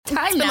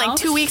time It's been now. like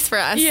 2 weeks for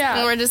us. Yeah.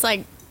 And we're just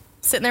like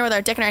sitting there with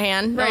our dick in our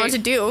hand. Don't know what to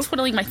do.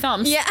 Twiddling my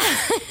thumbs. Yeah.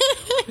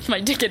 With my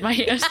dick in my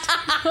hand.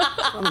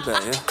 I'm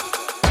bad.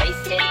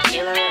 Wasted,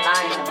 killer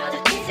line,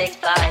 another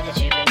 265 that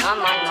you've been on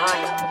my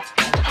mind.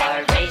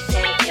 Heart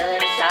racing, feel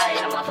it inside.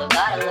 I'm off a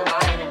bottle of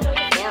wine, I know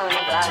you're feeling the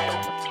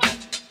vibe.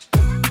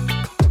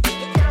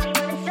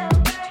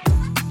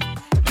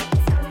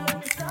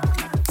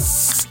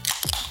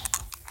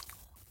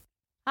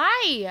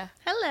 Hi.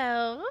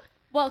 Hello.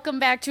 Welcome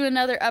back to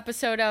another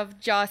episode of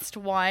Just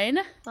One.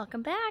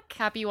 Welcome back.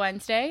 Happy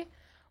Wednesday.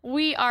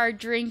 We are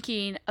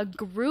drinking a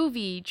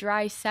groovy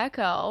dry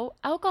Secco,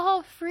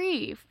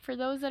 alcohol-free, for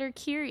those that are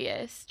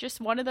curious.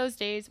 Just one of those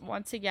days,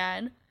 once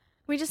again.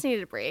 We just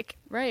needed a break.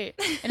 Right.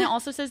 And it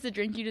also says the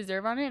drink you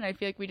deserve on it, and I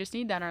feel like we just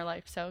need that in our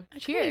life. So,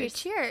 cheers.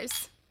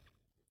 Cheers.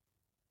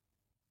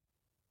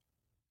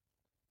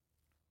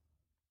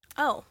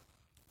 Oh.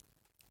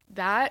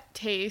 That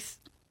tastes...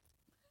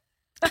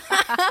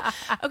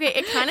 Okay,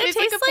 it kind of Tastes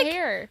tastes like a like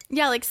pear.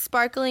 yeah, like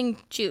sparkling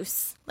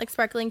juice, like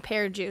sparkling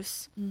pear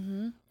juice.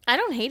 Mm-hmm. I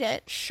don't hate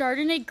it.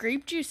 Chardonnay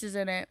grape juice is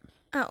in it.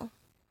 Oh,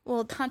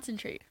 well,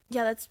 Concentrate.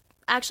 yeah, that's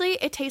actually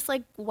it tastes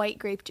like white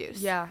grape juice.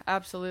 Yeah,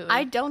 absolutely.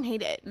 I don't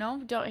hate it.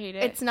 No, don't hate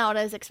it. It's not what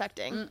I was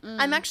expecting.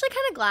 I'm actually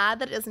kind of glad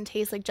that it doesn't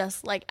taste like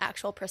just like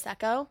actual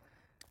prosecco.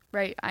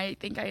 right. I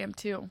think I am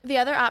too. The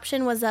other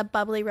option was a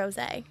bubbly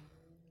rosé.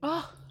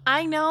 Oh,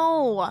 I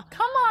know.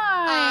 come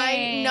on.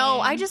 I know.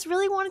 I just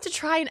really wanted to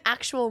try an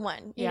actual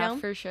one. You know?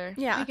 for sure.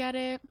 Yeah. I get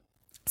it.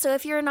 So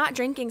if you're not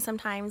drinking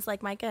sometimes,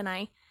 like Micah and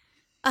I,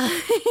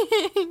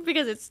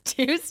 because it's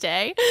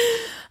Tuesday,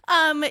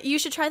 you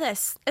should try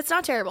this. It's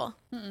not terrible.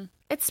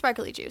 It's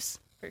sparkly juice.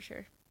 For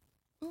sure.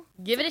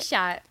 Give it a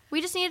shot.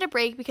 We just needed a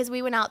break because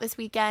we went out this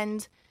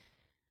weekend.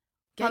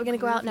 Probably going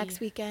to go out next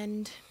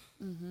weekend.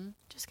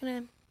 Just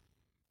going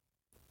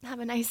to have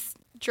a nice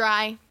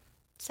dry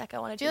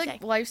Secco on a I feel Tuesday.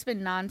 like life's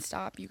been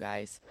nonstop, you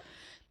guys.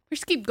 We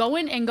just keep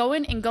going and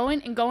going and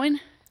going and going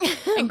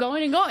and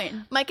going and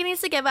going. Micah needs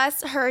to give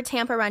us her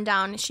Tampa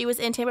rundown. She was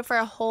in Tampa for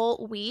a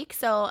whole week,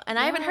 and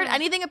I haven't heard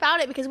anything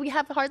about it because we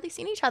have hardly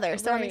seen each other.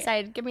 So I'm Right.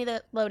 excited. Give me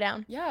the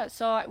lowdown. Yeah,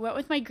 so I went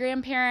with my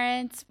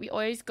grandparents. We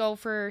always go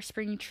for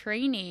spring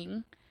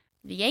training.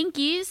 The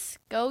Yankees,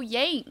 go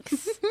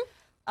Yanks.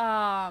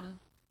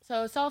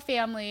 So it's all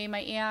family. My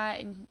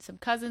aunt and some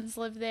cousins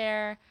live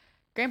there.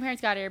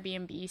 Grandparents got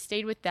Airbnb,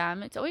 stayed with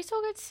them. It's always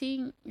so good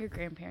seeing your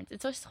grandparents.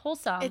 It's just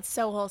wholesome. It's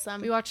so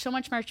wholesome. We watch so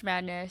much March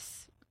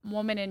Madness,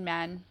 Women and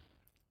Men.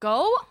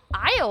 Go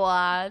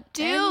Iowa,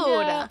 Dude.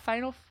 And,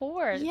 Final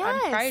Four on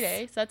Yes.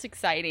 Friday, so that's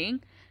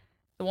exciting.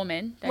 The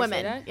woman, did I say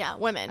Women. that? Yeah,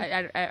 women.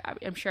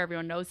 I'm sure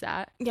everyone knows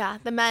that. Yeah,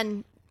 the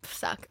men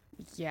suck.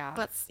 Yeah,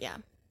 But yeah.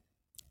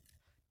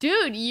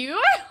 dude, you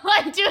are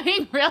like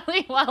doing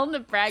really well in the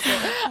bracket.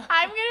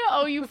 I'm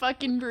gonna owe you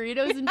fucking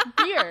burritos and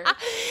beer.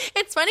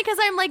 It's funny because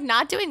I'm like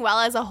not doing well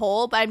as a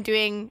whole, but I'm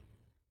doing.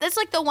 That's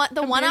like the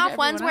to one-off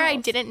ones everyone where I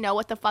else. didn't know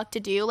what the fuck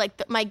to do.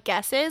 Like my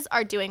guesses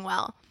are doing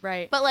well,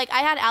 Right. but like I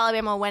had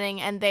Alabama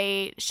winning and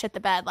they shit the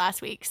bed last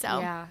week. So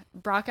Yeah,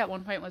 Brock at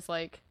one point was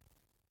like,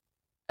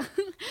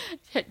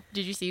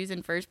 "Did you see he was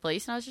in first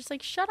place?" And I was just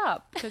like, "Shut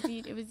up," because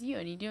it was you,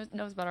 and he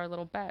knows about our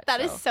little bet.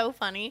 that is so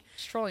funny.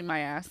 He's trolling my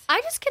ass.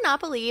 I just cannot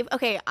believe.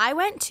 Okay, I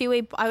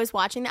was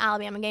watching the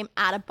Alabama game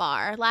at a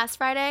bar last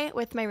Friday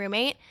with my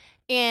roommate,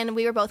 and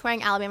we were both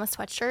wearing Alabama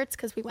sweatshirts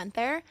because we went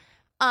there.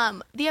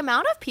 The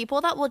amount of people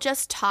that will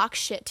just talk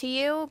shit to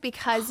you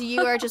because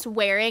you are just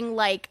wearing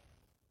like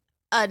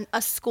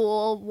a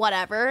school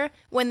whatever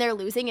when they're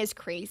losing is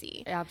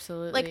crazy.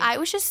 Absolutely. Like I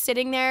was just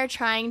sitting there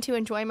trying to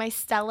enjoy my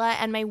Stella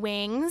and my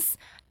wings,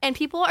 and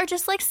people are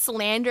just like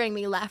slandering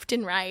me left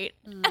and right.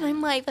 And I'm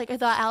like I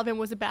thought Alabama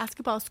was a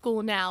basketball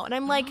school now, and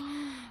I'm like,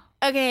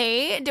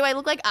 okay, do I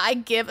look like I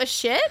give a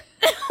shit?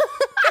 you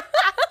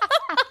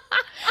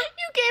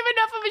gave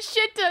enough of a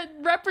shit to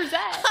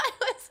represent.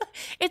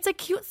 It's a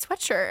cute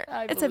sweatshirt.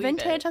 I It's a believe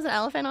vintage, it. has an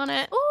elephant on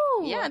it.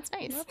 Ooh, Yeah, it's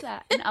nice. Love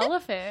that. An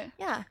elephant.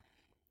 Yeah.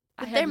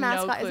 I Their had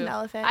mascot no is an clue.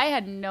 elephant. I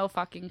had no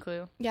fucking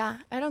clue. Yeah,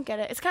 I don't get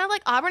it. It's kind of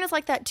like Auburn is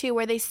like that too,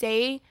 where they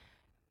say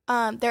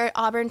they're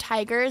Auburn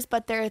Tigers,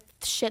 but their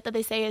shit that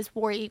they say is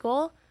War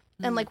Eagle.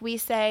 And like we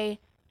say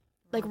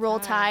like Roll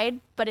Tide,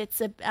 but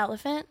it's an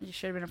elephant. You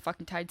should have been a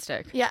fucking Tide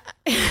stick. Yeah.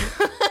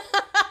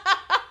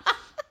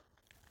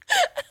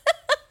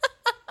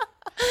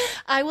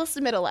 I will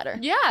submit a letter.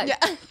 Yeah.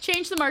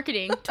 Change the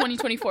marketing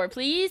 2024,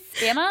 please,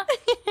 Emma.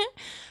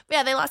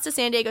 Yeah, they lost to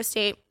San Diego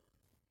State.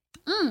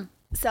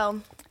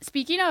 So,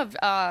 Speaking of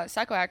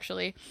Secco,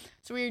 actually,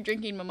 so we were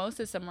drinking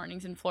mimosas some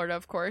mornings in Florida,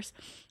 of course.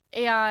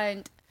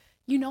 And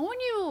you know when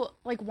you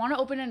like want to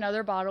open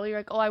another bottle, you're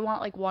like, oh, I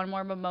want like one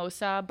more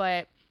mimosa,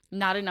 but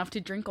not enough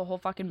to drink a whole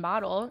fucking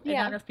bottle. And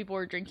Yeah. not enough people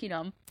were drinking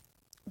them.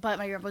 But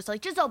my grandpa was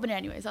like, just open it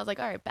anyways. I was like,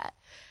 all right, bet.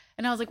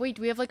 And I was like, wait,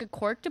 do we have like a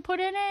cork to put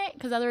in it?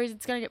 Because otherwise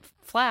it's going to get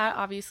flat,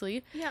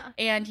 obviously. Yeah.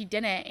 And he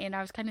didn't. And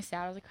I was kind of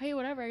sad. I was like, hey,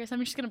 whatever. I guess I'm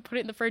just going to put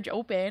it in the fridge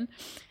open.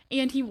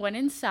 And he went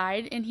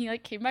inside and he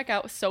like came back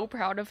out so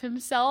proud of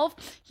himself.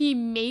 He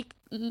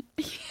No.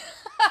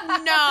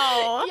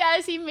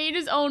 Yes, he made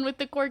his own with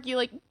the cork. He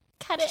like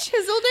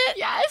Chiseled it?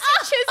 Yes,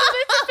 he chiseled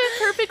it to fit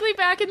perfectly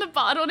back in the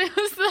bottle, and it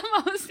was the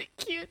most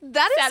cute,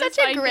 That is such a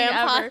satisfying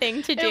grandpa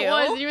thing to do. It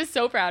was. He was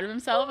so proud of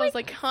himself. I was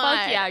like, God.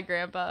 fuck yeah,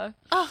 grandpa.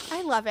 Oh,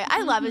 I love it.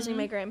 I love visiting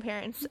my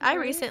grandparents. I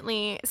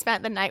recently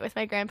spent the night with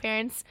my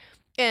grandparents,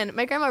 and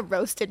my grandma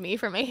roasted me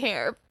for my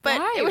hair. But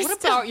Why? it was What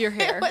still, about your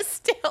hair? It was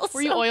still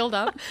Were you oiled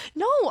up?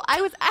 No,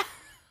 I was...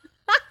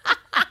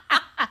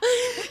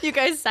 You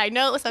guys, side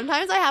note,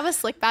 sometimes I have a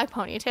slick back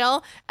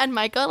ponytail, and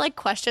Micah, like,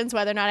 questions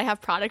whether or not I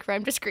have product or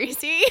I'm just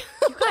greasy.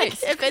 You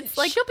guys, if it's,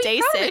 like, she'll be day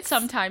proud of it 6.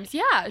 sometimes.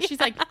 Yeah. She's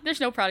like, there's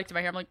no product in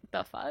my hair. I'm like,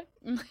 the fuck?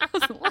 It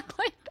doesn't look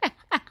like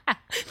that.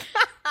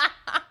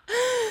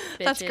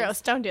 That's Bitches.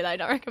 gross. Don't do that. I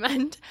don't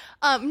recommend.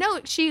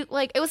 No, she,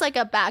 like, it was like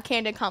a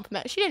backhanded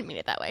compliment. She didn't mean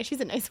it that way. She's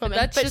a nice woman.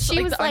 That's but just she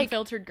like was the like,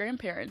 unfiltered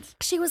grandparents.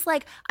 she was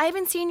like, I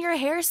haven't seen your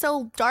hair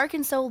so dark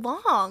and so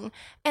long.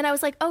 And I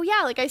was like, oh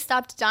yeah, like I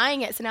stopped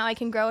dyeing it, so now I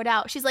can grow it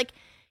out. She's like,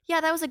 yeah,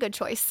 that was a good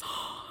choice.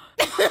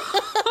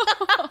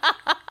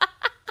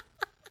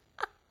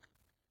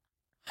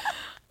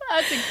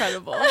 That's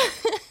incredible.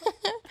 That's a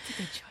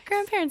good choice.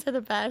 Grandparents are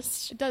the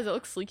best. It does. It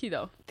looks sleeky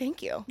though.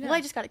 Thank you. Yeah. Well,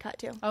 I just got it cut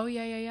too. Oh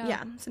yeah.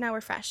 Yeah. So now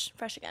we're fresh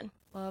again.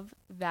 Love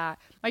that.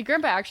 My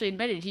grandpa actually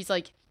admitted, he's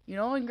like, you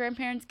know, when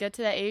grandparents get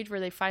to that age where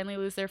they finally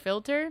lose their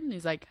filter, and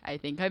he's like, I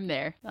think I'm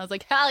there. I was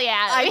like, hell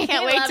yeah. I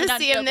can't wait love to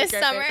see him unfiltered this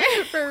summer.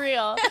 grandparents. For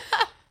real.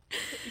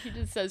 He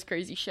just says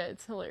crazy shit.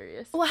 It's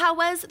hilarious. Well, how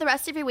was the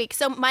rest of your week?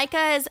 So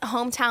Micah's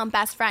hometown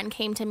best friend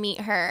came to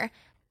meet her,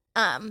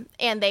 and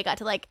they got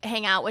to like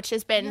hang out, which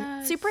has been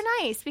Yes, super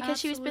nice because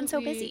she's been so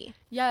absolutely. busy.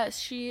 Yes,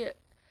 she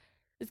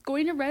is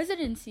going to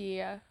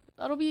residency.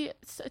 That'll be,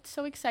 it's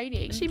so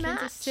exciting. She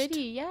Kansas matched.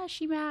 City. Yeah,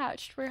 she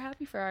matched. We're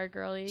happy for our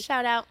girlie.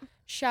 Shout out.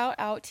 Shout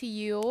out to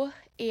you.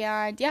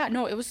 And yeah,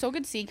 no, it was so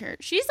good seeing her.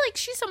 She's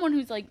someone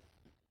who's like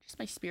just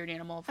my spirit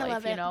animal of I life,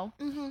 love you it. know?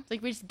 Mm-hmm.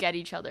 Like we just get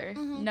each other.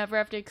 Mhm. Never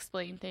have to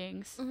explain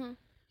things. Mm-hmm.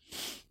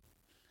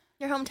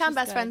 Your hometown She's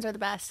best good. friends are the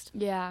best.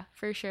 Yeah,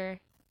 for sure.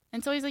 And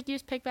it's always like you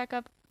just pick back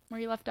up where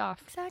you left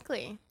off.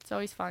 Exactly. It's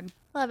always fun.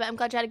 Love it. I'm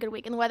glad you had a good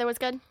week and the weather was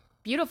good.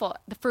 Beautiful.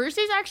 The first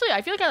days, actually,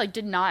 I feel like I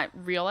did not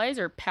realize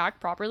or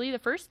pack properly. The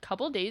first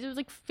couple of days, it was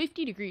like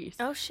 50 degrees.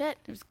 Oh shit.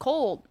 It was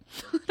cold.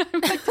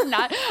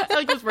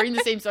 I was wearing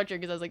the same sweatshirt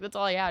because I was like, that's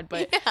all I had.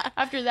 But Yeah.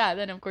 after that,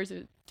 then of course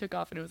it took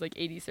off and it was like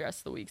 80s the rest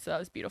of the week. So that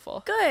was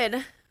beautiful.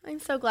 Good. I'm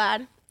so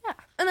glad. Yeah.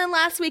 And then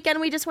last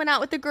weekend we just went out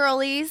with the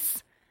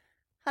girlies.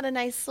 Had a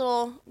nice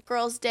little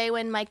girls' day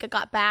when Micah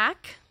got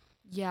back.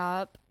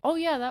 Yep. Oh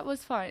yeah, that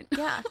was fun.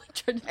 Yeah.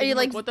 Trying to Are you think,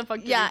 like, what the fuck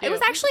did yeah, we do? it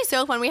was actually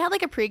so fun. We had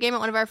like a pregame at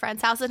one of our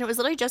friends' houses and it was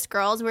literally just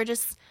girls.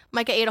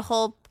 Micah ate a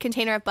whole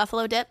container of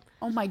buffalo dip.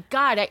 Oh my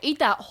God, I ate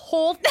that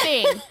whole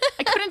thing.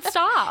 I couldn't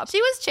stop. She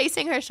was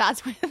chasing her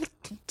shots with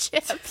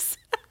chips.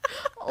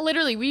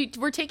 Literally, we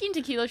were taking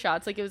tequila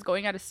shots like it was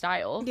going out of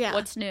style. Yeah.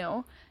 What's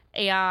new?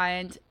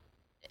 And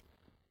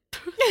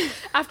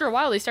after a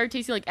while, they started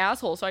tasting like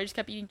assholes, so I just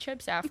kept eating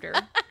chips after.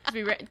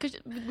 Because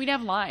we didn't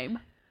have lime.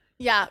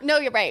 Yeah, no,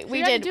 you're right.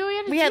 We had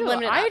limited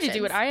options. I had to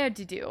do what I had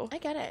to do. I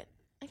get it.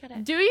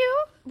 Do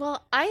you?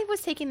 Well, I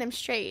was taking them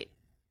straight,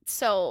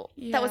 so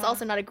that was Yeah.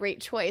 also not a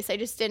great choice. I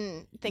just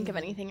didn't think of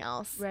anything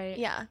else. Right.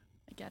 Yeah,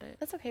 I get it.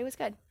 that's okay. It was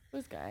good. It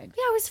was good.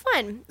 Yeah, it was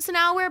fun. So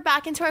now we're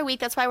back into our week.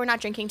 That's why we're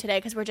not drinking today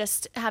because we're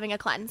just having a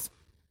cleanse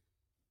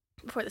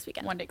before this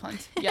weekend. One day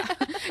cleanse. Yeah.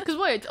 Because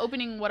what? It's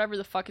opening whatever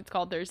the fuck it's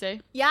called Thursday.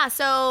 Yeah,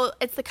 so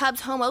it's the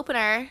Cubs home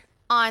opener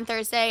on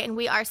Thursday, and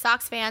we are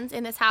Sox fans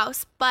in this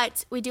house,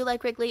 but we do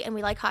like Wrigley and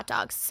we like hot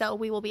dogs, so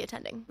we will be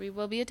attending. We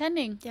will be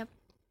attending. Yep.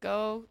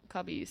 Go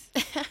Cubbies.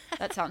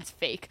 That sounds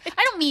fake.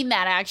 I don't mean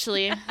that,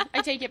 actually.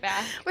 I take it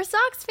back. We're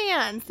Sox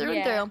fans through and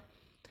Yeah. through.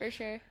 For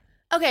sure.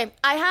 Okay,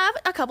 I have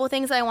a couple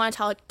things that I want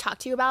to talk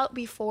to you about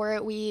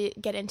before we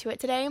get into it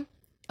today.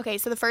 Okay,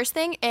 so the first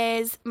thing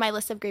is my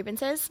list of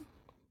grievances.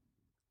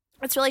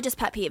 It's really just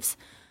pet peeves.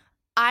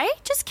 I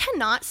just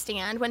cannot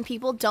stand when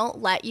people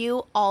don't let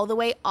you all the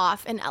way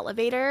off an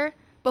elevator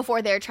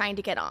before they're trying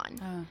to get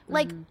on.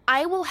 Like,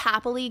 I will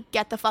happily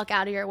get the fuck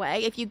out of your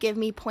way if you give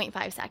me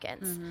 0.5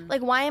 seconds.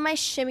 Like, why am I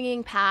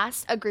shimmying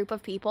past a group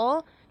of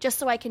people just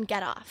so I can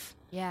get off?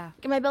 Yeah.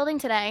 In my building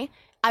today,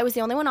 I was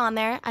the only one on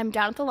there. I'm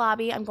down at the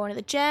lobby. I'm going to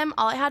the gym.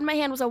 All I had in my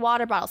hand was a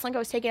water bottle. It's like I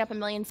was taking up a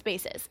million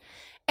spaces.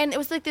 And it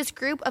was like this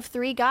group of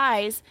 3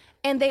 guys,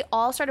 and they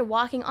all started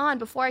walking on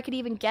before I could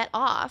even get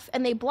off,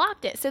 and they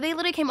blocked it. So they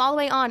literally came all the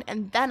way on,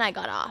 and then I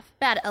got off.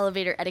 Bad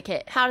elevator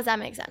etiquette. How does that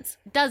make sense?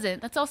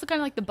 Doesn't. That's also kind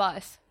of like the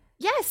bus.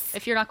 Yes.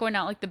 If you're not going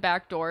out like the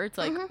back door, it's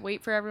like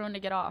wait for everyone to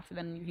get off, and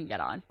then you can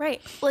get on.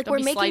 Right. Like, Don't we're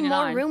be making sliding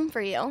more on. room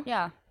for you.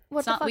 Yeah. What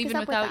It's the not fuck is leaving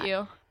up with without that?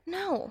 you.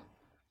 No.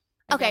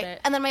 I get Okay.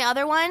 it. And then my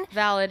other one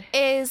Valid.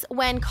 is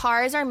when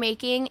cars are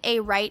making a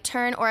right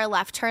turn or a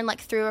left turn, like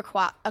through a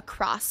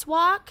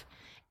crosswalk,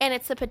 and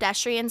it's the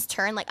pedestrian's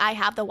turn. Like, I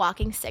have the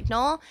walking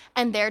signal,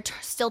 and they're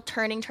still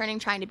turning,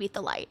 trying to beat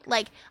the light.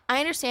 Like, I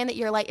understand that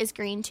your light is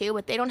green too,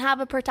 but they don't have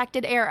a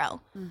protected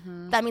arrow.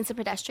 That means the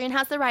pedestrian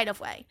has the right of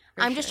way.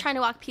 I'm just sure. trying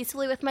to walk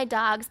peacefully with my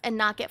dogs and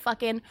not get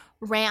fucking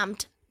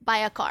rammed by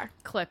a car.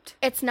 Clipped.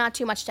 It's not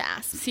too much to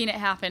ask. Seen it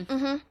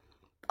happen.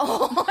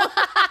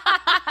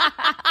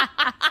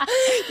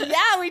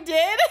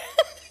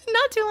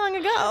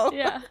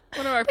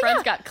 our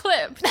friends got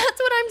clipped. That's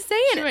what I'm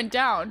saying. She went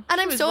down. And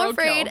She I'm was so roadkill.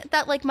 afraid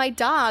that like my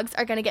dogs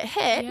are gonna get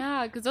hit.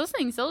 Yeah, because those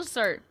things, they'll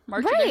start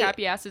marching Right. their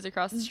happy asses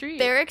across the street.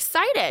 They're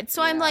excited.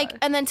 So I'm Yeah. like,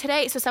 and then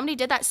today, so somebody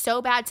did that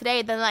so bad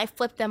today, then I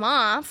flipped them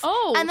off.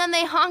 Oh. And then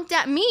they honked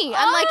at me.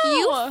 I'm like,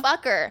 you Oh.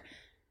 fucker.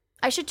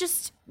 I should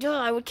just,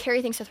 I would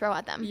carry things to throw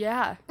at them.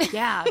 Yeah.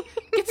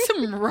 Get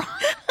some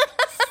rocks.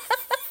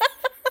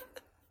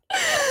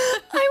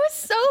 I was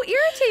so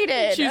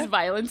irritated. Choose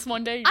violence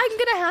one day. I'm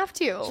gonna have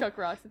to. Chuck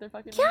rocks at their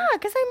fucking Yeah,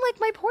 because I'm like,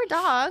 my poor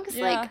dogs.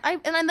 Yeah. Like,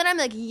 and then I'm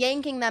like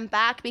yanking them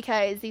back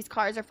because these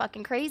cars are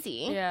fucking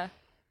crazy. Yeah.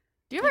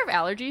 Do you ever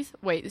have allergies?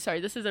 Wait, sorry,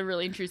 this is a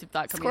really intrusive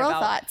thought coming Squirrel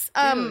about. thoughts.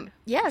 Dude,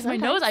 Yeah, my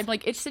sometimes. nose, I'm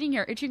like, it's sitting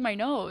here itching my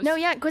nose. No,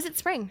 yeah, because it's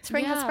spring.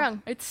 Spring has Yeah.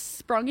 sprung. It's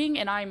sprunging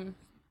and I'm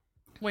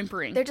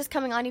whimpering. They're just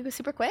coming on you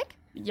super quick.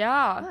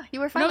 Yeah. Oh, you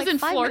were When fine I was like in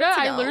 5 Florida, minutes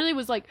I ago. literally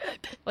was like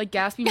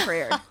gasping for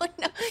air. Oh,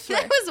 no.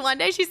 There was one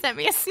day she sent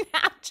me a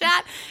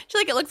Snapchat. She's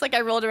like, it looks like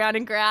I rolled around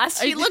in grass.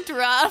 She looked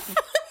rough.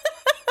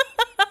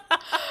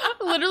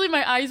 Literally,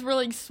 my eyes were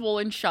like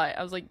swollen shut.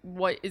 I was like,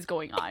 what is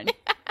going on?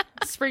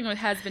 Spring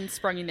has been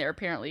sprung in there,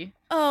 apparently.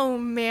 Oh,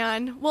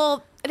 man.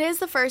 Well, it is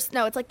the first,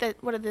 no, it's like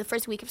the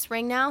first week of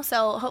spring now.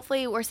 So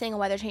hopefully we're seeing a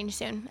weather change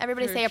soon.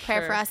 Everybody For say a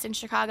prayer for sure. us in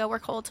Chicago. We're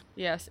cold.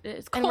 Yes,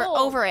 it's And cold. we're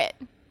over it.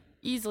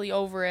 Easily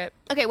over it.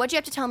 Okay, what'd you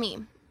have to tell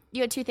me?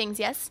 You had 2 things,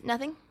 yes?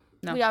 Nothing?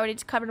 No. We already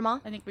covered them all?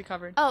 I think we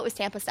covered. Oh, it was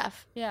Tampa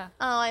stuff. Yeah.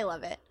 Oh, I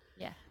love it.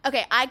 Yeah.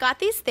 Okay, I got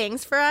these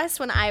things for us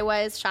when I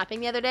was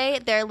shopping the other day.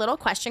 They're little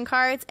question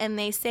cards, and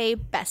they say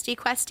bestie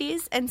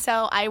questies. And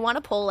so I want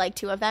to pull like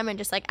 2 of them and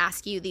just like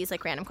ask you these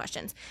like random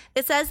questions.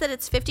 It says that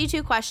it's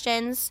 52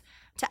 questions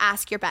to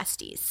ask your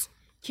besties.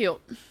 Cute.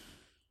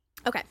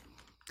 Okay,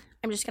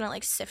 I'm just gonna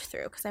like sift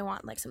through because I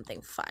want like something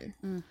fun.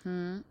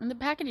 Mm-hmm. And the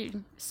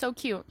packaging is so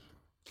cute.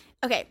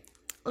 Okay,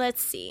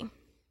 let's see.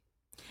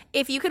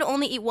 If you could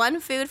only eat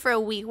one food for a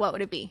week, what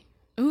would it be?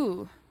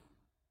 Ooh.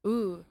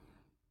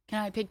 Can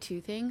I pick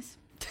 2 things?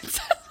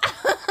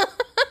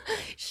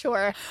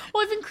 Sure.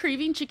 Well, I've been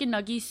craving chicken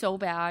nuggets so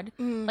bad.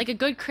 Mm. Like a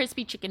good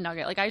crispy chicken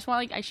nugget. Like I just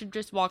want I should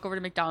just walk over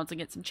to McDonald's and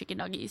get some chicken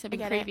nuggets. I've been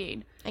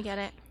craving. I get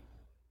it.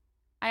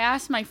 I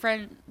asked my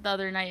friend the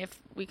other night if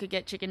we could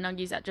get chicken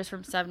nuggets just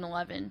from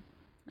 7-Eleven.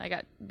 I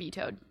got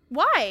vetoed.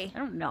 Why? I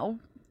don't know.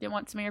 They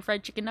want some air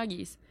fried chicken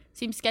nuggets.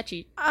 Seems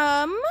sketchy.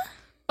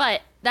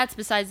 But that's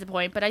besides the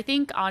point. But I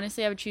think,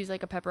 honestly, I would choose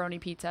like a pepperoni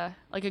pizza.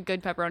 Like a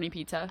good pepperoni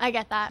pizza. I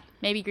get that.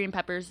 Maybe green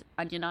peppers,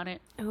 onion on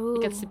it. Ooh.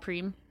 Like a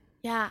supreme.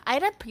 Yeah, I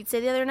had a pizza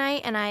the other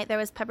night, and there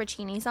was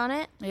pepperoncinis on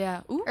it.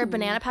 Yeah. Ooh. Or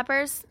banana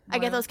peppers. I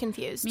get Wow. those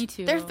confused. Me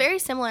too. They're very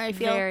similar, I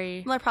feel.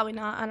 Very. Well, they're probably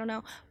not. I don't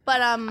know. But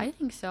I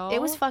think so.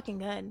 it was fucking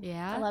good.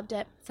 Yeah? I loved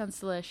it.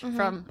 Sounds delish. Mm-hmm.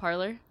 From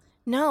Parlor?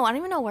 No, I don't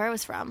even know where it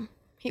was from.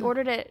 He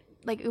ordered it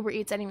like Uber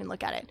Eats. I didn't even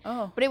look at it.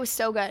 Oh. But it was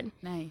so good.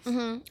 Nice.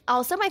 Hmm.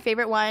 Also, my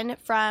favorite one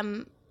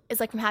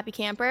is like from Happy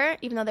Camper,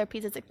 even though their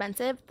pizza's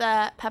expensive,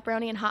 the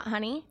pepperoni and hot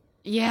honey.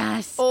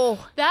 Yes.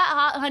 Oh, That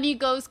hot honey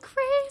goes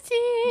crazy.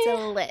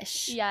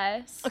 delish.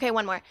 Yes. Okay,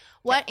 one more.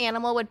 What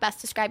animal would best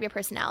describe your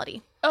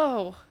personality?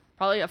 Oh,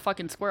 probably a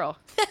fucking squirrel.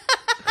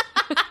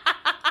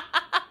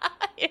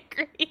 I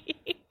agree.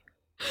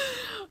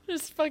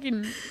 Just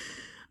fucking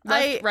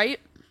I- right?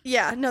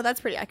 Yeah, no,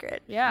 that's pretty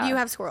accurate. Yeah. You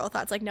have squirrel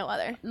thoughts like no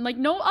other. Like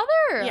no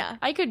other. Yeah.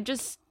 I could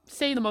just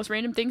say the most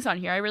random things on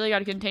here. I really got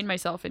to contain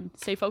myself and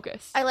stay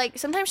focused.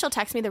 Sometimes she'll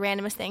text me the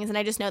randomest things and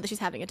I just know that she's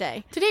having a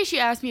day. Today she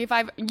asked me if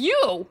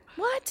You!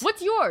 What?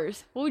 What's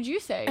yours? What would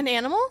you say? An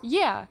animal?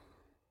 Yeah.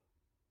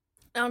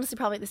 Honestly,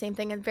 probably the same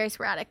thing and very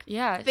sporadic.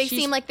 Yeah. They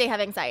she's- seem like they have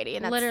anxiety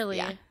and that's literally.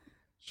 Yeah.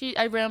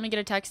 I randomly get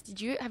a text.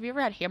 Have you ever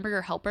had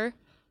hamburger helper?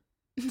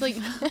 It's like,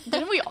 did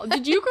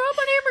you grow up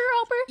on hamburger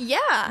helper?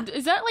 Yeah.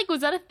 Is that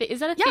was that a Yeah,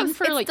 thing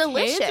for it's like kids, or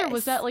delicious.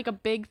 was that like a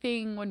big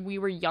thing when we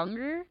were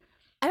younger?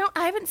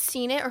 I haven't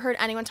seen it or heard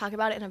anyone talk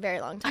about it in a very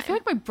long time. I feel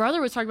like my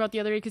brother was talking about it the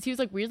other day because he was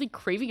like weirdly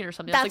craving it or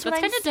something. That's I was like,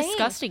 what that's I'm kind of saying.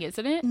 disgusting,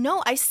 isn't it?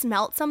 No, I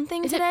smelt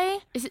something Is it- today.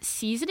 Is it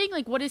seasoning?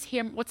 Like, what's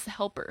the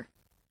helper?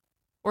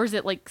 Or is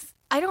it like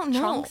I don't know.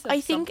 chunks of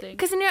I think something?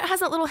 because it has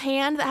that little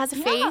hand that has a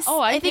face.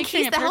 Oh, I'm I think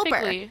picturing he's it the helper.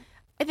 perfectly.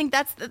 I think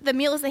that's the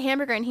meal is the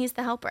hamburger and he's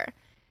the helper.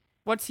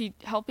 What's he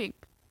helping?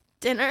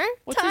 Dinner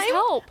What's time? his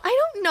help? I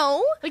don't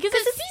know. Like, is it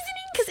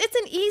seasoning? Because it's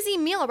an easy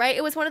meal, right?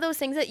 It was one of those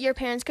things that your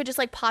parents could just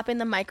like pop in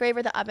the microwave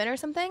or the oven or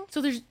something.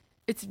 So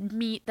it's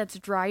meat that's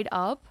dried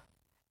up,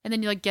 and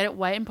then you like get it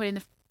wet and put it in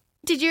the.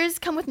 Did yours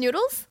come with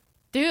noodles?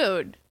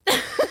 Dude.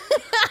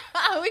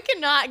 We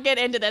cannot get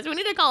into this. We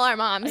need to call our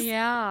moms.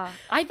 Yeah.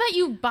 I thought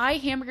you buy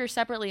hamburgers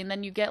separately, and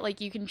then you get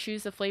you can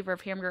choose the flavor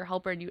of hamburger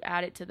helper and you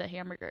add it to the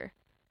hamburger.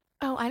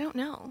 Oh, I don't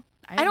know.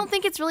 I don't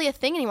think it's really a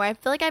thing anymore. I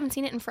feel like I haven't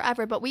seen it in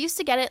forever, but we used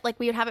to get it,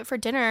 we would have it for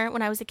dinner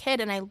when I was a kid,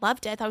 and I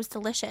loved it. I thought it was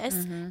delicious.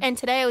 Mm-hmm. And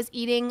today I was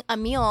eating a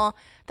meal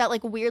that,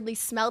 weirdly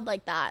smelled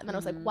like that. And then I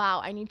was like, wow,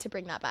 I need to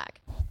bring that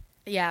back.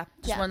 Yeah.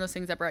 Just Yeah. one of those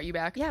things that brought you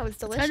back. Yeah, it was It's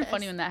delicious. kind of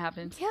funny when that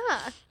happens. Yeah.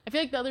 I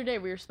feel like the other day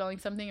we were smelling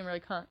something and we're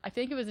like, huh. I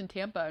think it was in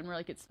Tampa, and we're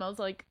like, it smells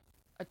like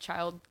a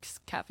child's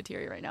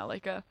cafeteria right now,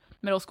 like a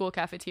middle school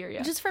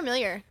cafeteria. Just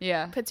familiar.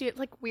 Yeah. Puts you,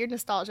 weird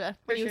nostalgia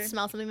where you sure.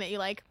 smell something that you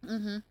like.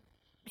 Mm-hmm.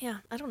 Yeah,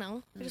 I don't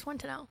know. I just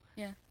want to know.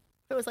 Yeah.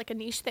 If it was like a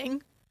niche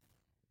thing.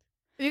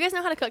 If you guys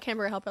know how to cook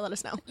hamburger helper, let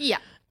us know. Yeah.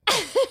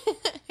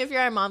 If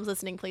you're our moms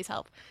listening, please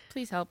help.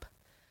 Please help.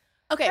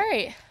 Okay. All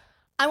right.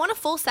 I want a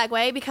full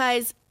segue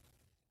because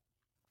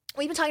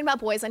we've been talking about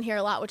boys on here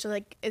a lot, which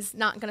is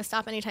not going to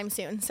stop anytime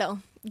soon. So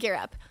gear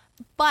up.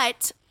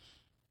 But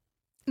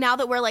now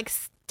that we're like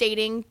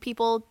dating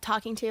people,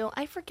 talking to,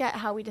 I forget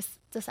how we just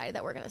decided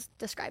that we're going to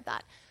describe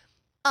that.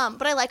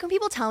 But I like when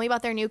people tell me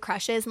about their new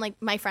crushes, and like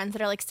my friends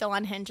that are like still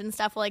on Hinge and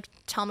stuff will like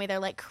tell me they're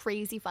like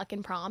crazy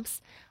fucking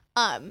prompts.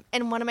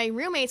 And one of my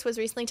roommates was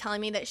recently telling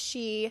me that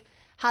she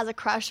has a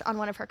crush on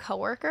one of her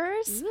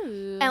coworkers.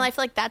 Ooh. And I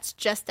feel like that's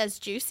just as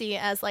juicy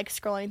as like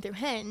scrolling through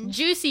Hinge.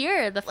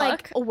 Juicier, the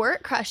fuck. Like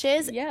work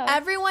crushes. Yeah.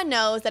 Everyone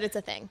knows that it's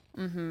a thing.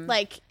 Mm-hmm.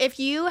 Like if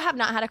you have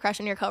not had a crush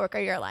on your coworker,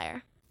 you're a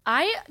liar.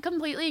 I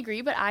completely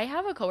agree, but I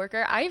have a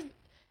coworker. I'm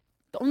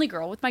the only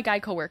girl with my guy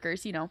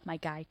coworkers, my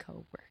guy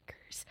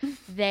coworkers.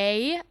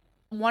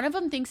 One of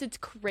them thinks it's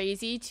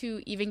crazy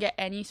to even get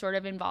any sort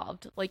of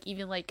involved, like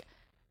even like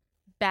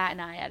bat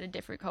an eye at a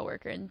different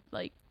coworker and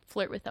like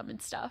flirt with them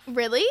and stuff.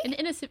 Really? An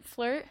innocent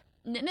flirt,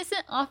 an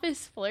innocent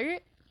office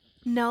flirt.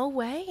 No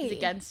way. He's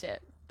against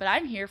it, but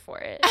I'm here for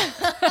it.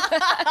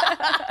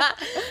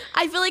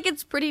 I feel like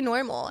it's pretty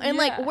normal. And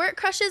like Yeah. work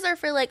crushes are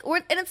for like,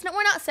 we're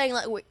not saying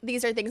like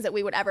these are things that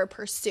we would ever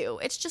pursue.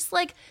 It's just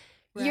like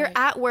you're Right.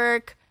 at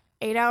work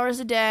 8 hours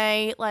a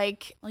day.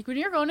 Like Like when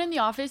you're going in the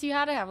office, you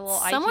had to have a little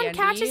eye someone candy.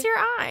 catches your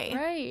eye.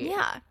 Right.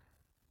 Yeah.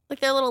 Like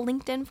their little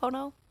LinkedIn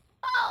photo.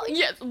 Oh,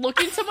 yes,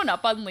 looking someone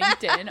up on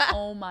LinkedIn.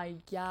 Oh my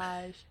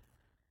gosh.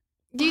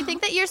 Do you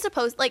think that you're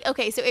supposed, like,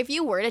 okay, so if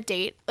you were to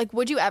date, like,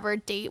 would you ever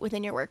date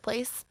within your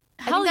workplace?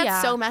 I Hell think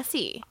that's yeah. so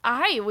messy.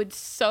 I would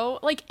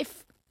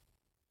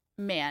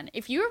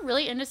if you were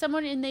really into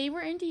someone and they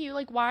were into you,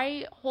 like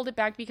why hold it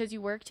back because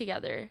you work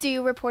together? Do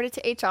you report it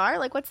to HR?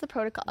 Like, what's the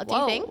protocol? Do you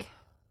Whoa. think?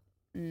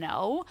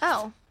 No.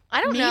 Oh,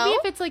 I don't Maybe know.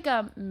 if it's like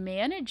a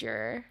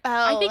manager. Oh,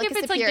 I think like if a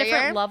it's like superior?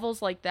 different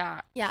levels like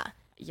that. Yeah.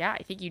 Yeah,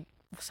 I think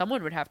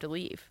someone would have to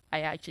leave.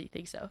 I actually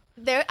think so.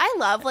 I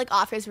love, like,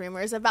 office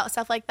rumors about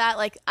stuff like that.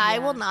 Like, I Yeah.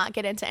 will not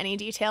get into any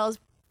details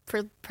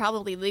for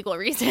probably legal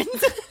reasons.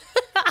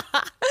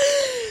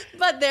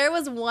 But there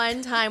was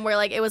one time where,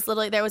 like, it was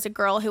literally, there was a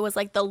girl who was,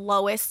 like, the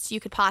lowest you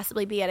could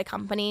possibly be at a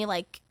company,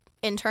 like,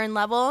 intern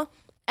level.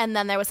 And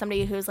then there was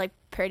somebody who was, like,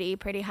 pretty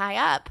high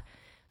up.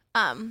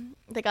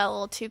 They got a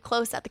little too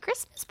close at the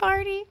Christmas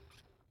party.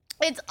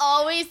 It's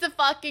always the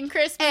fucking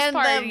Christmas And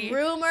party. the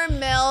rumor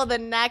mill the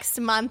next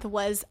month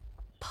was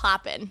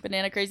popping.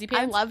 Banana crazy I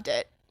pants. loved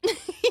it.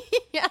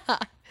 Yeah.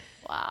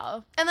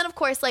 Wow. And then, of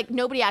course, like,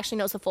 nobody actually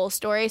knows the full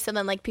story. So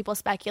then, like, people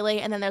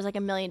speculate. And then there's, like,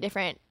 a million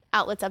different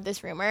outlets of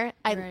this rumor.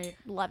 I Right.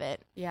 love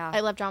it. Yeah.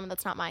 I love drama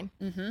that's not mine.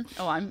 Mm-hmm.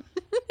 Oh, I'm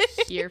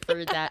here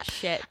for that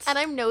shit. And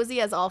I'm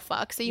nosy as all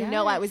fuck. So you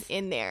know I was Yes.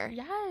 in there.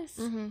 Yes.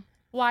 Mm-hmm.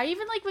 Why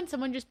even like when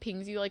someone just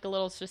pings you like a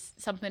little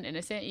just something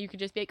innocent, you could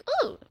just be like,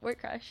 "Oh, work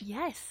crush."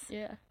 Yes.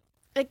 Yeah.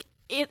 Like,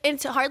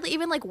 it's hardly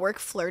even, like, work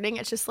flirting.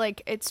 It's just,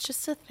 like, it's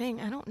just a thing.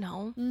 I don't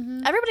know.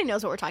 Mm-hmm. Everybody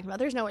knows what we're talking about.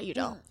 There's no way you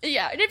don't.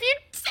 Yeah. And if you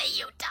say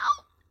you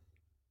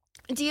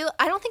don't,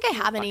 I don't think I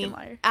have any fucking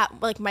liar.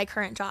 at, like, my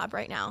current job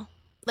right now.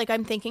 Like,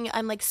 I'm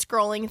like,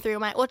 scrolling through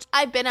which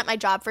I've been at my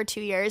job for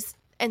 2 years.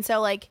 And so,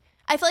 like,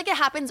 I feel like it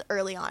happens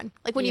early on.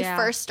 Like, when Yeah. you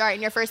first start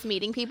and you're first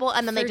meeting people,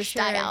 and then they For just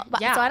die sure. out.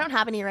 But, Yeah. So I don't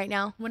have any right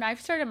now. when I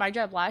started my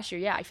job last year,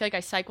 yeah, I feel like I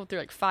cycled through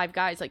like 5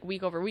 guys like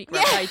week over week.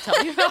 Right? I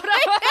tell you about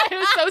it. It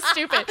was so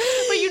stupid.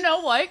 But you know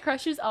what?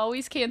 Crushes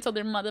always cancel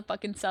their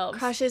motherfucking selves.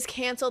 Crushes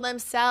cancel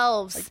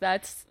themselves. Like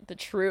that's the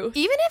truth.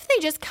 Even if they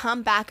just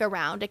come back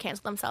around to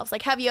cancel themselves.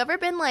 Like, have you ever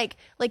been like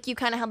you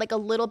kind of had like a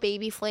little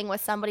baby fling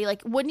with somebody,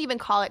 like, wouldn't even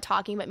call it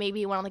talking, but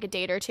maybe you went on like a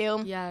date or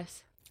two?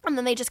 Yes. And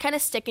then they just kind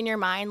of stick in your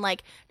mind,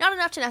 like, not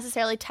enough to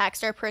necessarily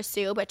text or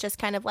pursue, but just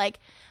kind of like,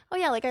 oh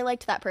yeah, like, I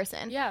liked that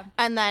person. Yeah.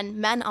 And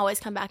then men always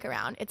come back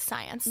around. It's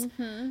science.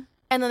 Mm-hmm.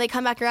 And then they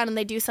come back around and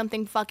they do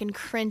something fucking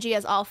cringy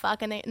as all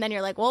fuck, and then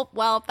you're like,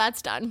 well,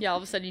 that's done. Yeah, all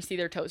of a sudden you see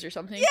their toes or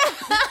something.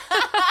 Yeah.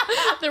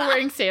 They're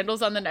wearing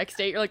sandals on the next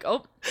date. You're like,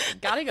 oh,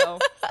 gotta go.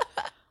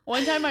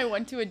 One time I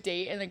went to a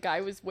date and the guy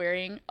was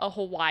wearing a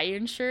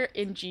Hawaiian shirt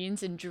and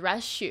jeans and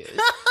dress shoes.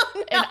 Oh,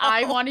 no. And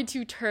I wanted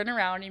to turn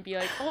around and be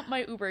like, oh,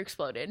 my Uber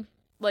exploded.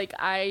 Like,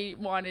 I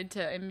wanted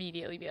to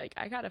immediately be like,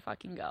 I gotta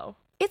fucking go.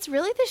 It's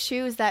really the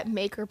shoes that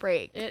make or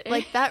break. It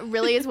Like, is. that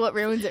really is what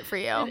ruins it for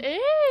you.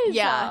 It is.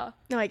 Yeah.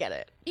 No, I get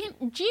it.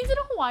 Jeans and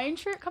a Hawaiian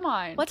shirt? Come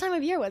on. What time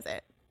of year was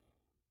it?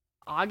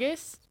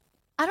 August?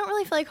 I don't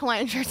really feel like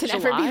Hawaiian shirts would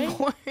ever July? be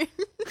worn.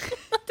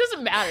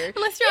 Doesn't matter.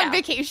 Unless you're on Yeah.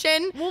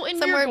 vacation. Well, and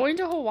somewhere. you're going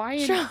to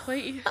Hawaiian Sure.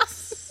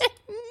 place.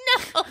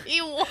 No,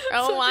 you wore a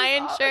So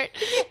Hawaiian just shirt to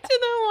the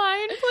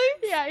Hawaiian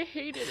place? Yeah, I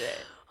hated it.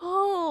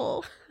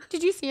 Oh.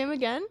 Did you see him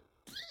again?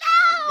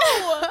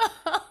 No!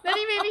 Then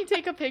he made me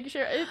take a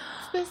picture. It's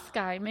this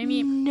guy.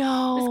 Maybe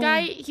No. this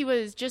guy, he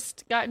was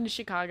just gotten to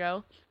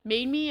Chicago,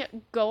 made me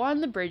go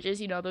on the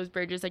bridges, you know, those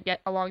bridges that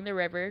get along the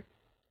river.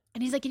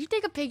 And he's like, can you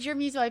take a picture of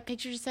me so I have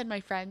pictures to send my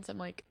friends? I'm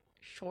like,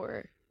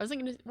 sure. I was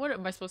thinking, what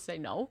am I supposed to say?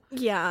 No.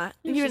 Yeah,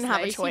 He was you just didn't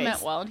have a nice. choice. He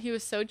meant well, and he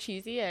was so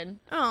cheesy, and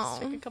Oh.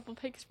 took a couple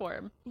pics for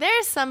him.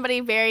 There's somebody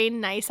very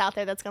nice out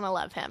there that's gonna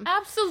love him.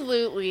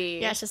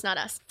 Absolutely. Yeah, it's just not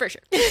us. For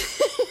sure.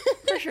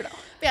 For sure, no.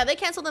 Yeah, they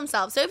canceled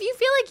themselves. So if you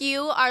feel like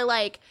you are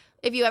like,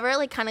 if you ever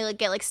like kind of like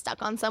get like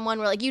stuck on someone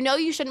where like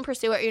you shouldn't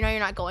pursue it, or you're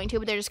not going to,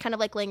 but they're just kind of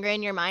like lingering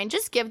in your mind,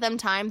 just give them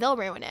time. They'll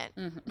ruin it.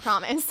 Mm-hmm.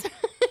 Promise.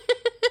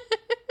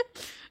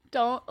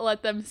 Don't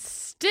let them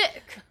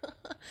stick.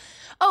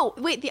 Oh,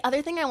 wait, the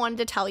other thing I wanted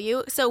to tell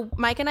you. So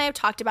Mike and I have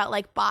talked about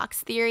like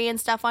box theory and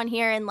stuff on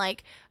here, and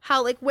like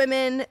how like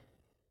women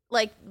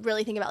like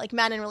really think about like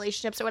men in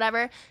relationships or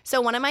whatever. So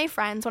one of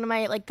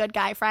my like good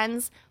guy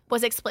friends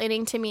was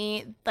explaining to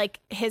me like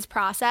his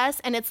process,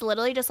 and it's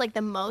literally just like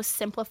the most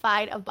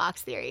simplified of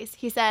box theories.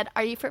 He said,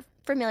 "Are you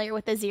familiar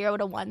with the 0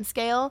 to 1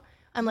 scale?"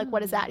 I'm like,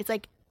 "What is that?" He's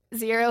like,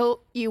 0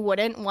 you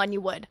wouldn't, 1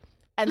 you would.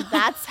 And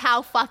that's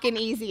how fucking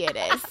easy it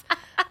is.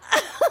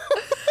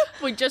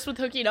 Wait, just with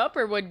hooking up,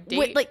 or would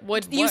date?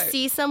 Would you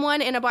see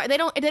someone in a bar? They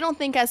don't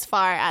think as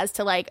far as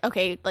to like,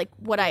 okay, like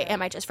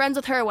am I just friends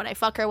with her? Would I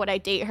fuck her? Would I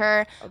date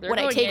her? Would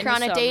I take her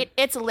on a date?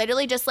 It's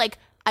literally just like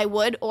I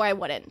would or I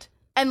wouldn't,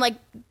 and like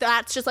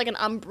that's just like an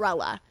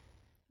umbrella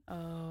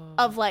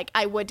of like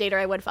I would date her,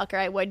 I would fuck her,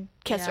 I would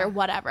kiss her,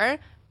 whatever,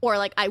 or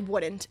like I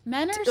wouldn't.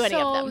 Men are do any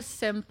of so them.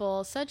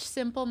 Simple, such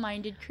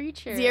simple-minded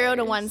creatures. 0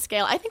 to 1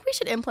 scale. I think we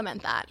should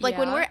implement that. Like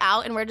when we're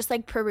out and we're just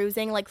like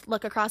perusing, like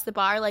look across the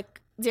bar, like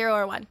 0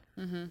 or 1.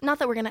 Mm-hmm. Not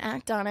that we're gonna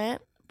act on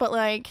it, but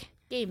like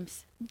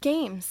games.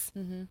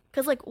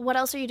 Because like, what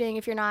else are you doing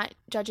if you're not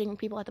judging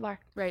people at the bar?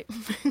 Right.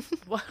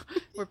 Well,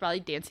 we're probably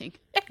dancing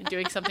and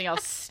doing something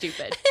else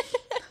stupid.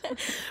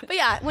 But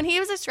yeah, when he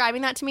was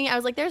describing that to me, I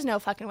was like, "There's no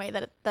fucking way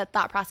that the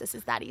thought process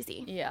is that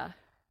easy." Yeah.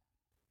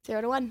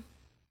 0 to 1.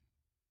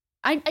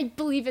 I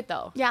believe it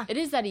though. Yeah, it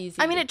is that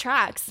easy. I mean, it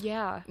tracks.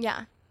 Yeah.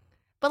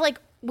 But like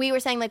we were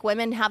saying, like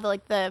women have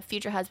like the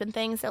future husband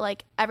things. They're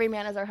like every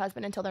man is our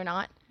husband until they're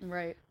not.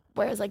 Right.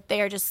 Whereas like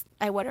they are just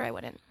I would or I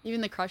wouldn't.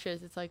 Even the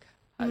crushes, it's like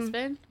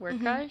husband, work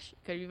crush,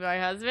 could be my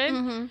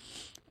husband.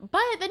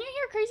 But then you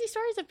hear crazy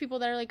stories of people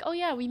that are like, oh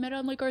yeah, we met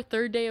on like our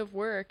 3rd day of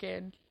work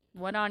and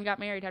went on, got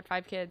married, had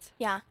 5 kids.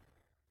 Yeah.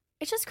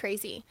 It's just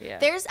crazy. Yeah.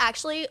 There's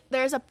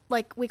a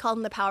like we call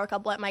them the power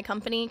couple at my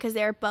company because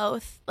they're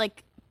both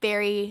like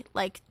very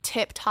like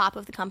tip top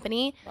of the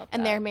company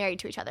and they're married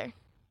to each other.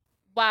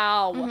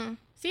 Wow.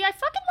 See, I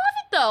fucking love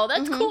it though.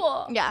 That's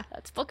cool. Yeah.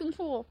 That's fucking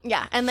cool.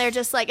 Yeah. And they're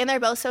just like, and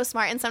they're both so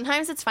smart. And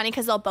sometimes it's funny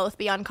because they'll both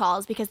be on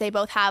calls because they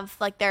both have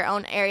like their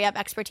own area of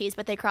expertise,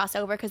 but they cross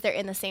over because they're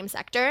in the same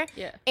sector.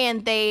 Yeah.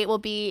 And they will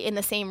be in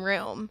the same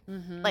room,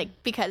 like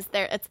because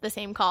it's the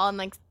same call and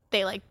like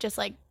they like just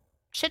like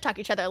shit talk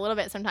each other a little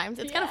bit sometimes.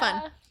 It's kind of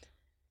fun.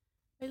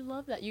 I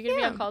love that. You gonna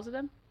be on calls with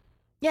them?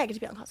 Yeah, I get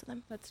to be on calls with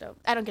them. That's dope.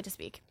 I don't get to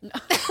speak. No.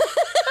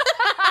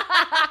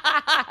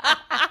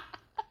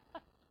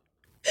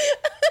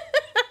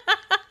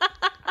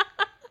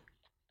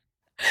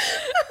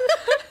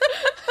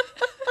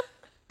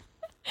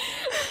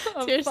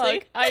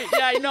 Seriously?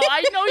 I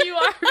know you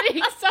are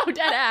being so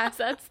dead ass.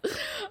 That's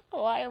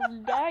why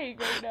I'm dying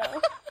right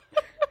now.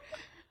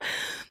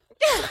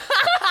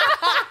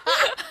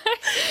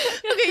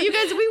 Okay, you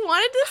guys, we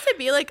wanted this to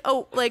be like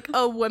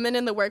a women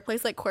in the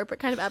workplace, like corporate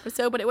kind of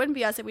episode, but it wouldn't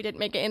be us if we didn't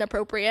make it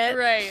inappropriate.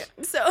 Right.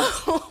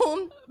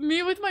 So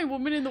me with my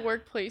woman in the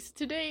workplace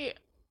today.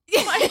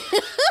 I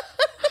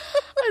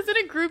was in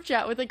a group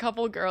chat with a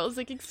couple girls,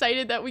 like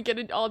excited that we get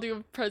to all do a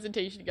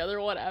presentation together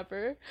or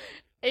whatever.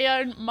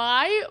 And you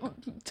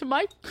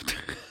guys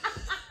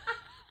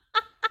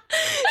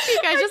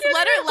just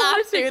let her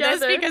laugh through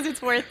this because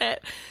it's worth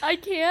it. I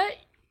can't.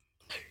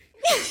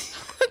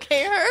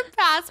 Okay, her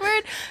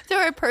password to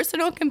her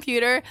personal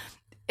computer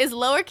is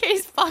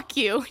lowercase fuck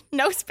you,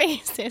 no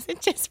spaces.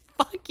 It's just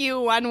fuck you,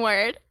 one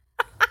word.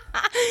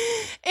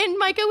 And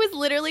Micah was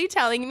literally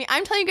telling me,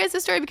 I'm telling you guys the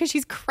story because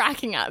she's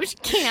cracking up. She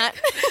can't.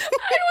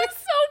 I was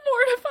so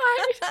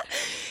mortified.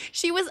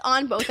 She was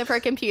on both of her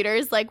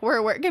computers, like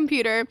her work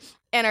computer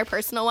and her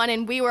personal one,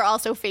 and we were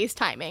also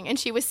FaceTiming. And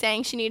she was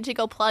saying she needed to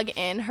go plug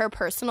in her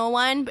personal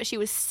one, but she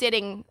was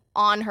sitting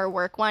on her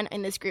work one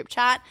in this group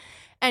chat.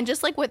 And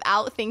just like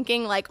without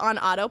thinking, like on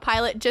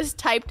autopilot, just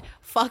typed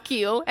fuck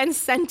you and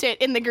sent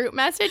it in the group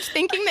message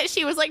thinking that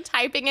she was like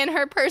typing in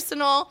her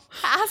personal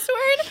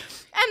password.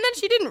 And then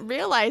she didn't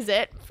realize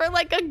it for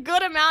like a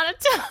good amount of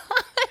time.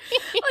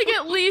 Like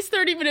at least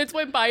 30 minutes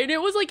went by and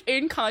it was like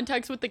in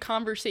context with the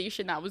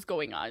conversation that was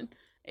going on.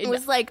 It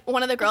was like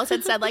one of the girls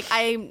had said like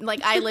I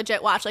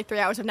legit watched like 3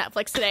 hours of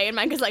Netflix today, and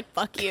Mike is like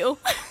fuck you.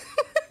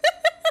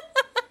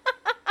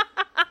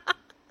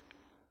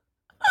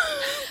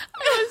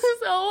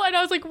 And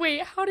I was like,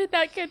 wait, how did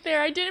that get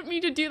there? I didn't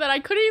mean to do that. I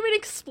couldn't even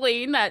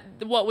explain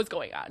what was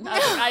going on.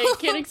 I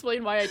can't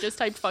explain why I just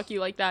typed fuck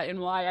you like that and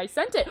why I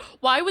sent it.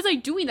 Why was I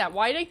doing that?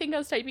 Why did I think I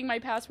was typing my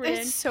password in?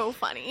 It's so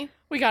funny.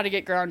 We got to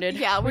get grounded.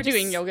 Yeah, we're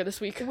doing yoga this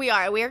week. We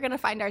are going to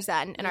find our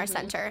zen and our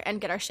center and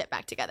get our shit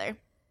back together.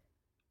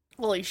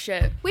 Holy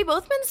shit. We've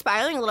both been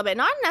spiraling a little bit.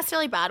 Not in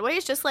necessarily bad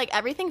ways, just like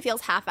everything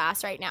feels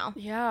half-assed right now.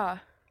 Yeah.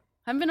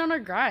 Haven't been on our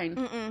grind.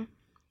 Mm-mm.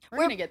 We're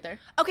going to get there.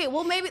 Okay,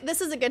 well, maybe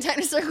this is a good time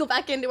to circle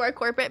back into our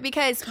corporate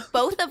because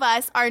both of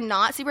us are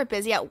not super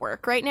busy at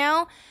work right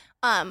now.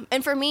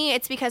 And for me,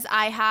 it's because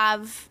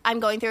I'm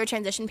going through a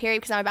transition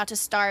period because I'm about to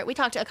start. We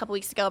talked a couple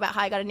weeks ago about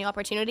how I got a new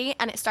opportunity,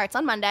 and it starts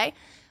on Monday.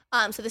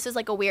 So this is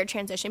like a weird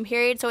transition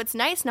period. So it's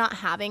nice not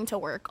having to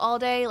work all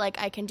day. Like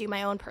I can do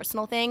my own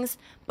personal things,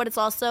 but it's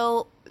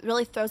also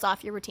really throws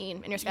off your routine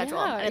and your schedule.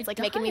 Yeah, and it's like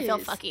making me feel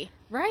fucky.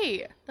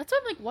 Right. That's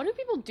what I'm like, what do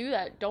people do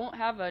that don't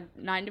have a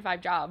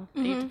 9-to-5 job,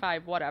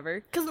 8-to-5,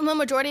 whatever? Because the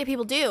majority of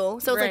people do.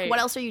 So it's like, what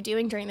else are you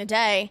doing during the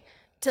day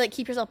to like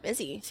keep yourself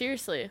busy?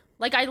 Seriously.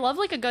 Like I love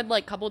like a good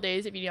like couple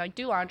days if you like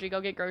do laundry, go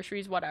get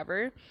groceries,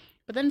 whatever.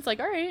 But then it's like,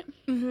 all right,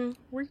 we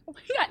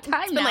got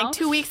time It's been now. like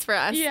 2 weeks for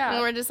us. Yeah.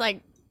 And we're just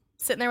like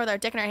sitting there with our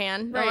dick in our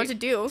hand. Don't know what to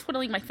do.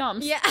 Twiddling my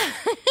thumbs. Yeah.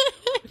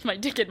 With my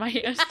dick in my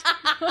hand.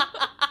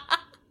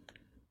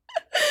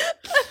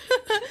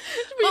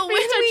 We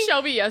FaceTimed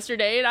Shelby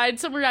yesterday, and I had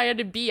somewhere I had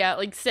to be at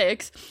like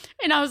 6,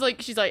 and I was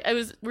like,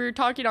 we were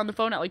talking on the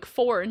phone at like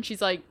 4, and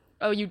she's like,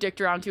 oh, you dicked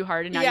around too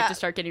hard, and now you have to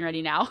start getting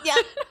ready now. Yeah.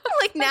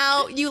 Like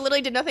now you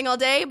literally did nothing all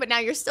day, but now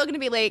you're still going to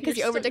be late because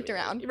you over-dicked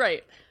around.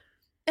 Right.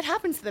 It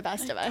happens to the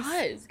best of us.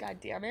 It does, god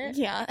damn it.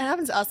 Yeah, it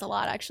happens to us a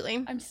lot,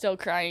 actually. I'm still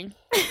crying.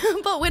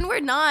 But when we're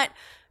not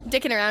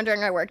dicking around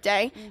during our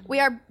workday, we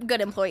are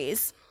good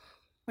employees.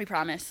 We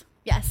promise.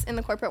 Yes, in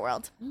the corporate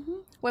world.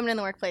 Women in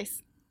the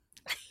workplace.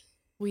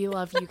 We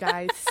love you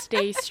guys.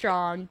 Stay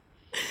strong.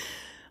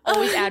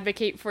 Always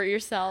advocate for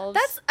yourselves.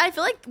 I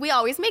feel like we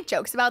always make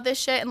jokes about this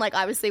shit, and like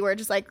obviously we're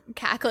just like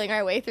cackling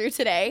our way through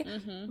today.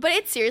 But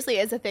it seriously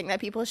is a thing that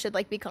people should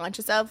like be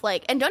conscious of.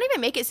 Like, and don't even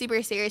make it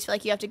super serious. Feel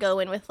like you have to go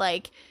in with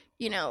like,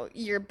 you know,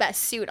 your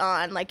best suit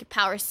on, like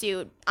power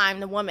suit. I'm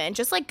the woman.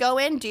 Just like go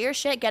in, do your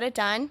shit, get it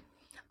done.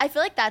 I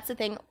feel like that's the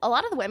thing. A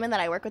lot of the women that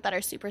I work with that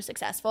are super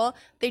successful,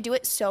 they do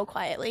it so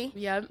quietly.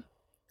 Yep.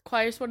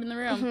 Quietest one in the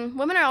room.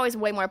 Women are always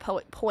way more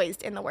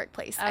poised in the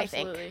workplace,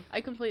 Absolutely. I think.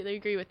 I completely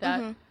agree with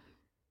that.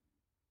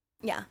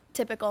 Yeah,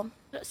 typical.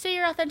 Stay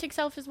your authentic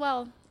self as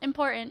well.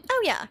 Important.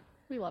 Oh, yeah.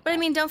 We love But that. I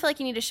mean, don't feel like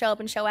you need to show up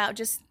and show out.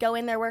 Just go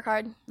in there, work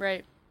hard.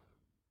 Right.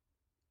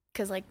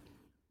 Because, like...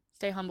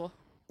 Stay humble.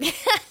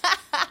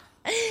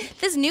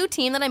 This new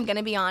team that I'm going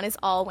to be on is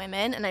all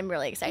women, and I'm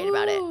really excited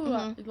about it.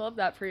 I love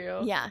that for you.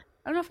 Yeah.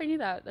 I don't know if I knew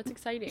that. That's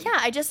exciting. Yeah,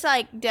 I just,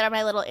 like, did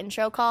my little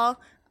intro call,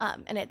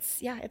 and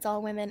it's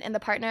all women, and the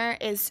partner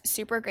is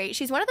super great.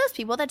 She's one of those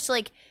people that's,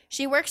 like,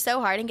 she works so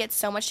hard and gets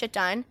so much shit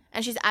done,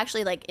 and she's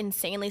actually, like,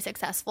 insanely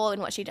successful in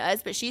what she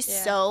does, but she's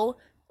so,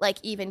 like,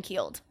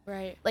 even-keeled.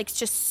 Right. Like,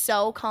 just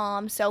so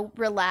calm, so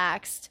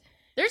relaxed.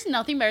 There's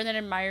nothing better than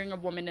admiring a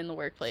woman in the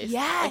workplace.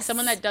 Yes. Like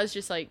someone that does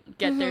just like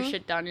get their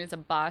shit done and is a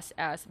boss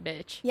ass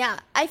bitch. Yeah.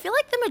 I feel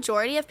like the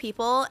majority of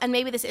people, and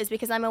maybe this is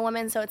because I'm a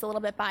woman, so it's a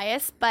little bit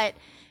biased, but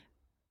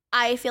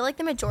I feel like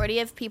the majority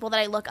of people that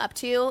I look up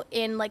to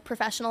in like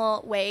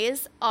professional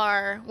ways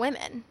are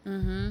women.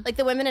 Like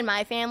the women in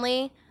my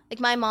family, like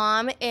my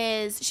mom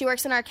she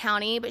works in our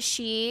county, but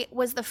she's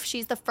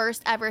the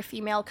first ever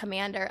female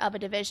commander of a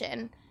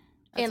division.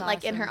 That's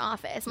like in her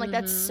office. I'm like,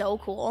 that's so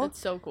cool. That's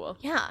so cool.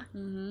 Yeah.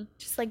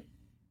 Just like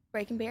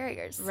breaking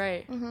barriers.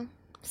 Right.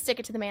 Stick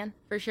it to the man.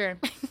 For sure.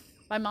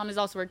 My mom has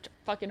also worked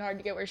fucking hard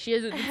to get where she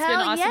is. It's Hell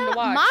been awesome to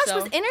watch. Mosh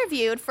was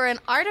interviewed for an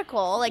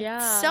article. Like,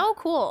 so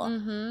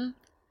cool.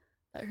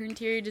 Her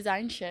interior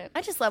design shit.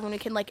 I just love when we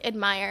can like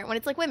admire when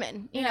it's like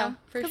women, you know,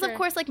 for because of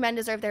course like men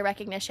deserve their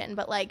recognition,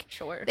 but like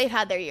they've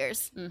had their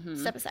years.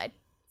 Step aside.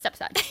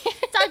 It's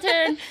our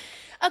turn.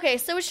 Okay,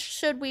 so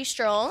should we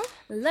stroll?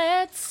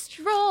 Let's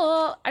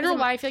stroll. I don't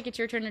know why I feel like it's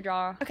your turn to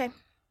draw. Okay.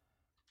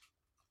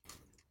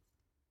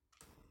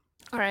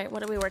 All right,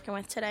 what are we working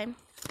with today?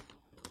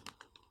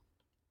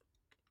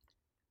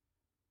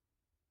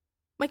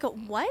 Micah,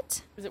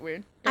 what? Is it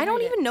weird? I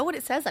don't even know what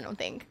it says, I don't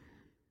think.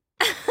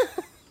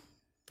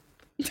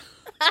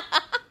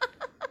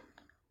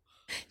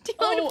 Do you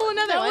want me to pull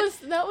another one?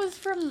 That was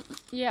from,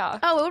 yeah.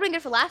 Oh, it would have been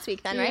good for last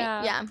week then, right?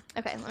 Yeah.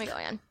 Okay, let me go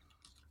again.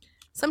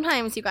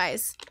 Sometimes, you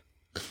guys,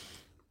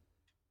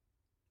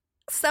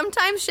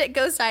 sometimes shit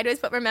goes sideways,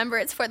 but remember,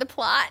 it's for the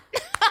plot.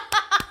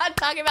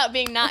 Talking about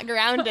being not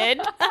grounded.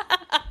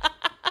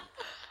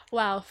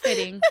 Wow,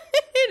 fitting.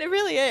 It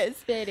really is.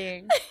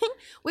 Fitting.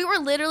 We were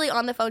literally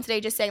on the phone today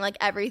just saying, like,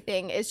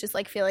 everything is just,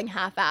 like, feeling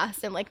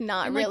half-assed and, like,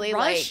 not and, really,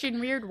 rushed in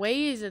weird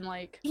ways and,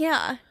 like...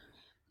 Yeah.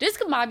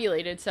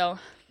 Discombobulated, so...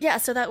 Yeah,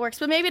 so that works.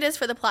 But maybe it is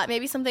for the plot.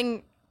 Maybe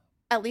something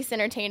at least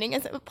entertaining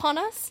is upon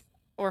us.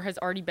 Or has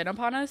already been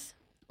upon us.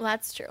 Well,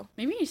 that's true.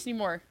 Maybe you just need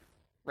more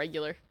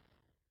regular.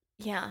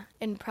 Yeah,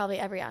 in probably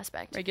every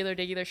aspect. Regular,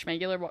 degular,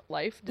 schmegular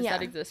life. Does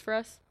that exist for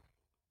us?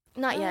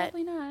 Not yet.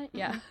 Probably not.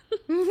 Yeah.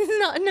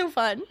 No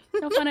fun.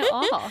 No fun at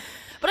all.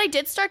 But I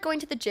did start going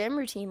to the gym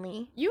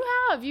routinely. You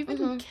have. You've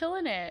been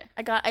killing it.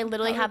 I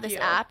literally have this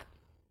app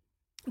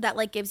that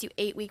like gives you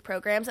 8-week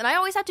programs, and I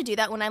always have to do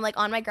that when I'm like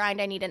on my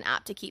grind. I need an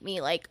app to keep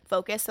me like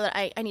focused, so that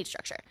I need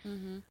structure.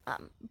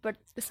 But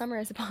the summer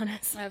is upon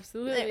us.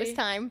 Absolutely, it was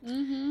time.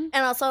 And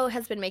also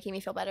has been making me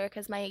feel better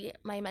because my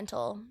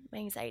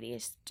anxiety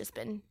has just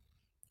been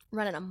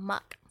running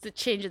amok. It's a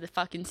change of the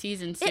fucking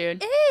season soon.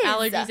 It is.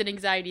 Allergies and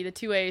anxiety, the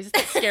 2 ways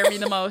that scare me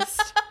the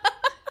most.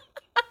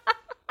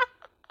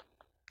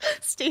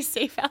 Stay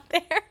safe out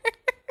there.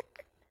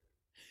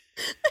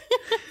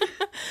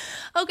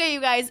 Okay,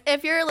 you guys,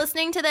 if you're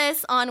listening to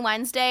this on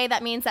Wednesday,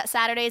 that means that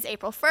Saturday is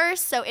April 1st,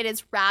 so it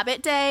is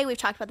Rabbit Day. We've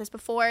talked about this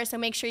before, so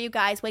make sure you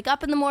guys wake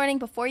up in the morning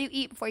before you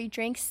eat, before you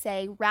drink,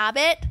 say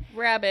rabbit.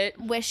 Rabbit.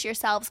 Wish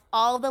yourselves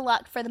all the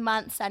luck for the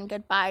month. Send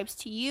good vibes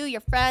to you, your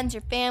friends,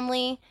 your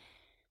family.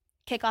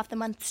 Kick off the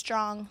month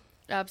strong.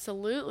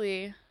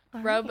 Absolutely.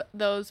 All Rub right.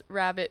 those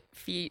rabbit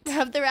feet.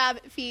 Rub the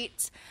rabbit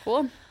feet.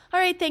 Cool. All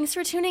right, thanks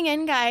for tuning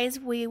in, guys.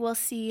 We will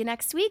see you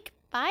next week.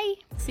 Bye.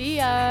 See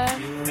ya. But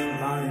you've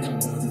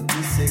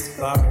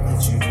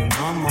been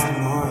on my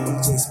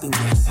mind. Just been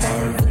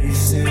heart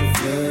racing,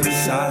 feel the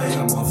side.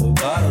 I'm off a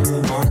bottle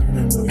of wine.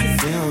 I know you're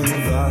feeling the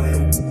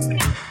vibe.